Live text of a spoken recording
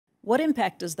What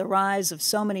impact does the rise of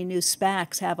so many new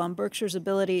SPACs have on Berkshire's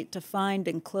ability to find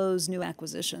and close new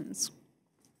acquisitions?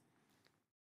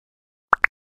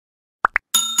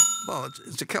 Well,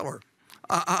 it's a killer.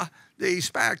 The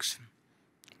SPACs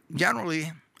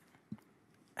generally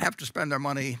have to spend their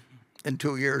money in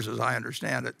 2 years, as I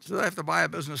understand it. So they have to buy a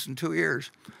business in 2 years.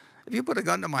 If you put a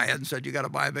gun to my head and said you got to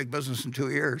buy a big business in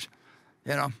 2 years,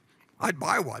 I'd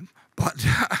buy one, but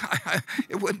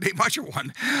it wouldn't be much of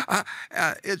one.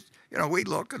 We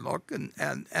look and look, and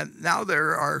now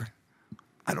there are,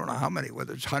 I don't know how many,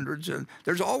 whether it's hundreds, and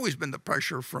there's always been the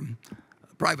pressure from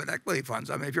private equity funds.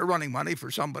 I mean, if you're running money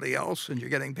for somebody else and you're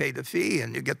getting paid a fee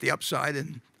and you get the upside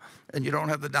and you don't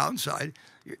have the downside,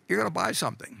 you're going to buy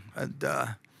something. And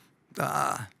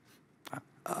I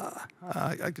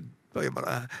could tell you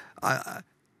about I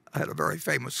had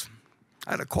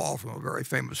a call from a very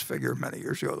famous figure many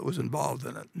years ago that was involved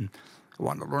in it and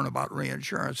wanted to learn about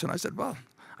reinsurance. And I said, well,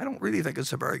 I don't really think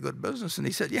it's a very good business. And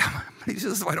he said, yeah. He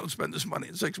says, if I don't spend this money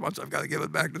in 6 months, I've got to give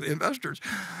it back to the investors.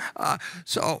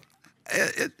 So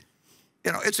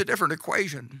it's a different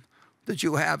equation that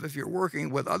you have if you're working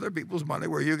with other people's money,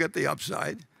 where you get the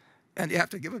upside and you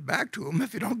have to give it back to them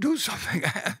if you don't do something.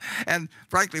 And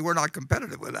frankly, we're not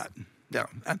competitive with that.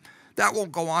 And that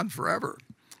won't go on forever.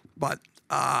 But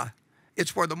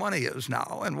it's where the money is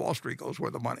now, and Wall Street goes where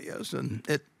the money is, and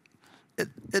it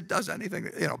does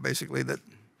anything, basically that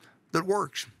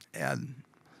works. And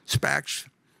SPACs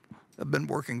have been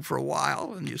working for a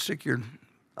while, and you stick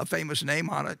a famous name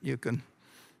on it, you can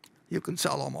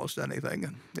sell almost anything.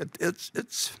 And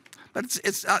it's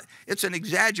an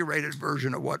exaggerated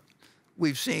version of what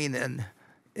we've seen in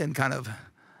kind of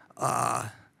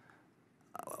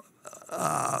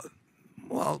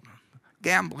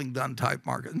gambling done type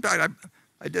market. In fact,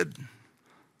 I did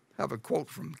have a quote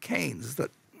from Keynes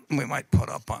that we might put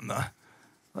up on the.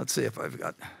 Let's see if I've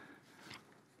got.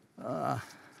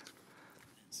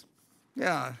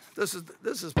 Yeah, this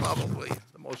is probably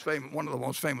one of the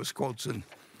most famous quotes in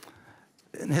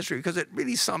history, because it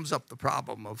really sums up the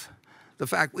problem of the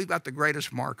fact we've got the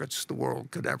greatest markets the world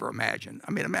could ever imagine.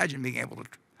 I mean, imagine being able to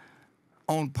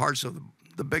own parts of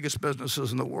the biggest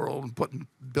businesses in the world and putting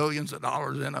billions of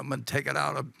dollars in them and take it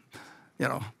out of,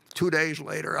 2 days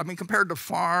later. I mean, compared to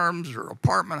farms or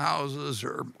apartment houses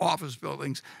or office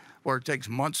buildings where it takes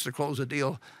months to close a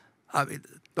deal, I mean,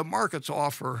 the markets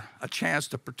offer a chance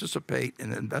to participate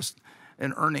and invest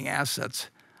in earning assets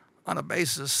on a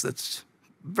basis that's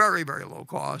very, very low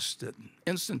cost,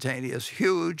 instantaneous,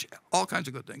 huge, all kinds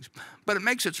of good things. But it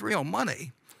makes its real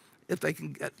money if they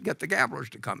can get the gamblers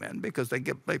to come in, because they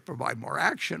provide more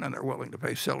action and they're willing to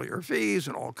pay sillier fees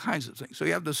and all kinds of things. So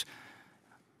you have this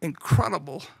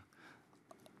incredible,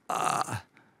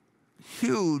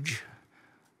 huge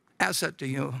asset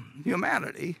to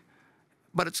humanity,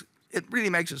 but it really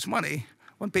makes its money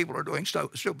when people are doing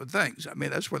stupid things. I mean,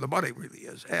 that's where the money really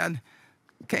is. And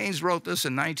Keynes wrote this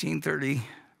in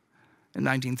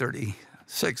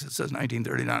 1936. It says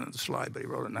 1939 on the slide, but he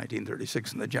wrote it in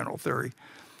 1936 in the General Theory,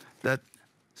 that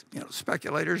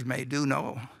speculators may do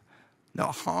no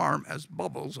harm as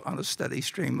bubbles on a steady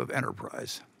stream of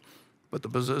enterprise. But the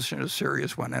position is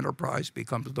serious when enterprise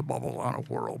becomes the bubble on a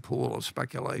whirlpool of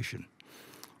speculation.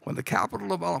 When the capital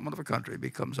development of a country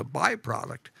becomes a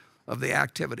byproduct of the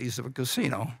activities of a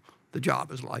casino, the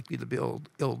job is likely to be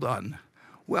ill done.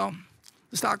 Well,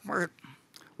 the stock market,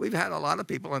 we've had a lot of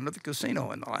people into the casino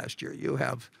in the last year. You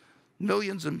have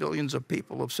millions and billions of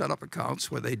people have set up accounts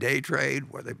where they day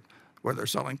trade, where they're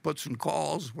selling puts and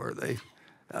calls, where they,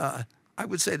 I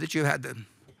would say that you had the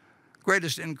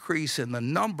greatest increase in the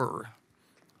number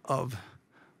of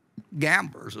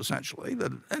gamblers, essentially.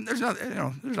 And there's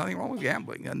nothing wrong with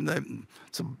gambling, and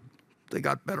they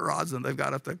got better odds than they've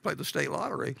got if they play the state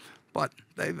lottery. But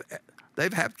they've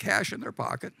had cash in their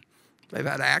pocket, they've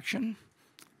had action,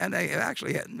 and they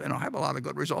actually have a lot of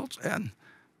good results. And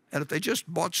if they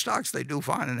just bought stocks, they do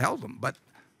fine and held them. But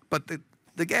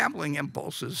the gambling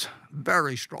impulse is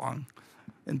very strong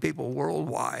in people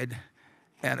worldwide,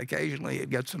 and occasionally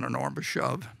it gets an enormous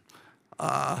shove,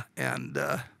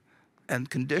 and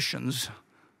conditions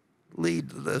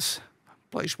lead to this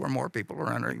place where more people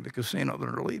are entering the casino than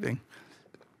are leaving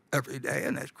every day,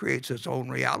 and it creates its own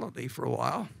reality for a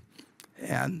while.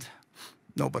 And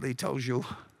nobody tells you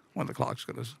when the clock's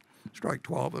going to strike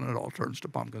 12 and it all turns to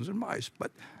pumpkins and mice.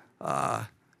 But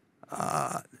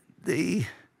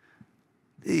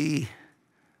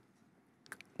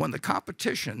when the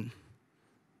competition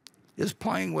is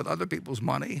playing with other people's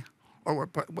money, or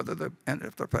and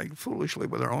if they're playing foolishly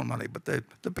with their own money, but the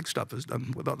big stuff is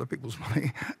done with other people's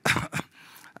money,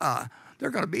 they're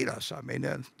going to beat us. I mean,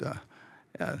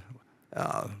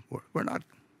 We're not.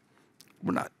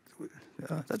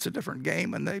 That's a different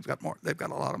game, and they've got more. They've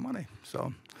got a lot of money,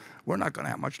 so we're not going to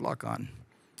have much luck on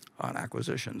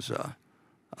acquisitions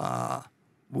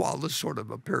while this sort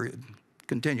of a period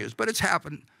continues. But it's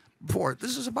happened before.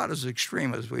 This is about as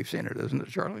extreme as we've seen it, isn't it,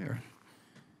 Charlie? Or?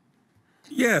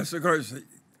 Yes, of course.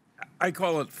 I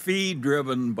call it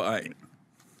fee-driven buying.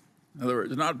 In other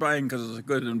words, not buying because it's a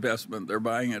good investment. They're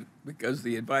buying it because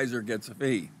the advisor gets a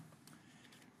fee.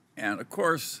 And of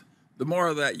course, the more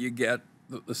of that you get,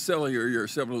 the sillier your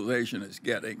civilization is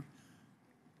getting.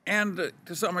 And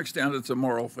to some extent, it's a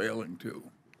moral failing, too.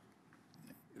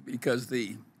 Because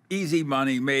the easy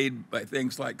money made by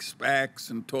things like SPACs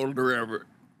and total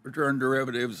return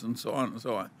derivatives and so on and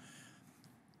so on,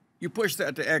 you push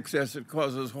that to excess, it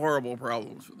causes horrible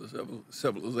problems for the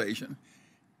civilization.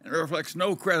 And it reflects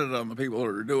no credit on the people that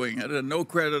are doing it and no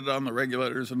credit on the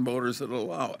regulators and voters that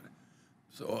allow it.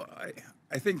 So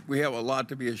I think we have a lot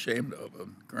to be ashamed of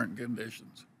in current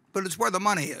conditions. But it's where the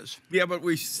money is. Yeah, but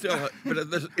we still, but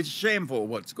it's shameful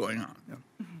what's going on. Yeah.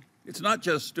 It's not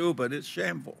just stupid, it's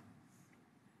shameful.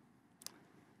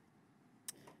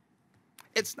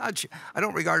 It's not, I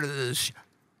don't regard it as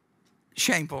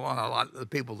shameful on a lot of the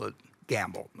people that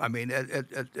gamble. I mean,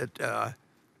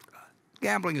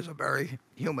 gambling is a very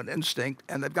human instinct,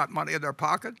 and they've got money in their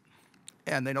pocket,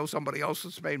 and they know somebody else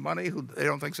that's made money who they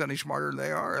don't think's any smarter than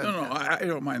they are. No, I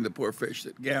don't mind the poor fish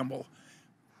that gamble.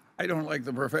 I don't like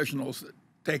the professionals that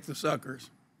take the suckers.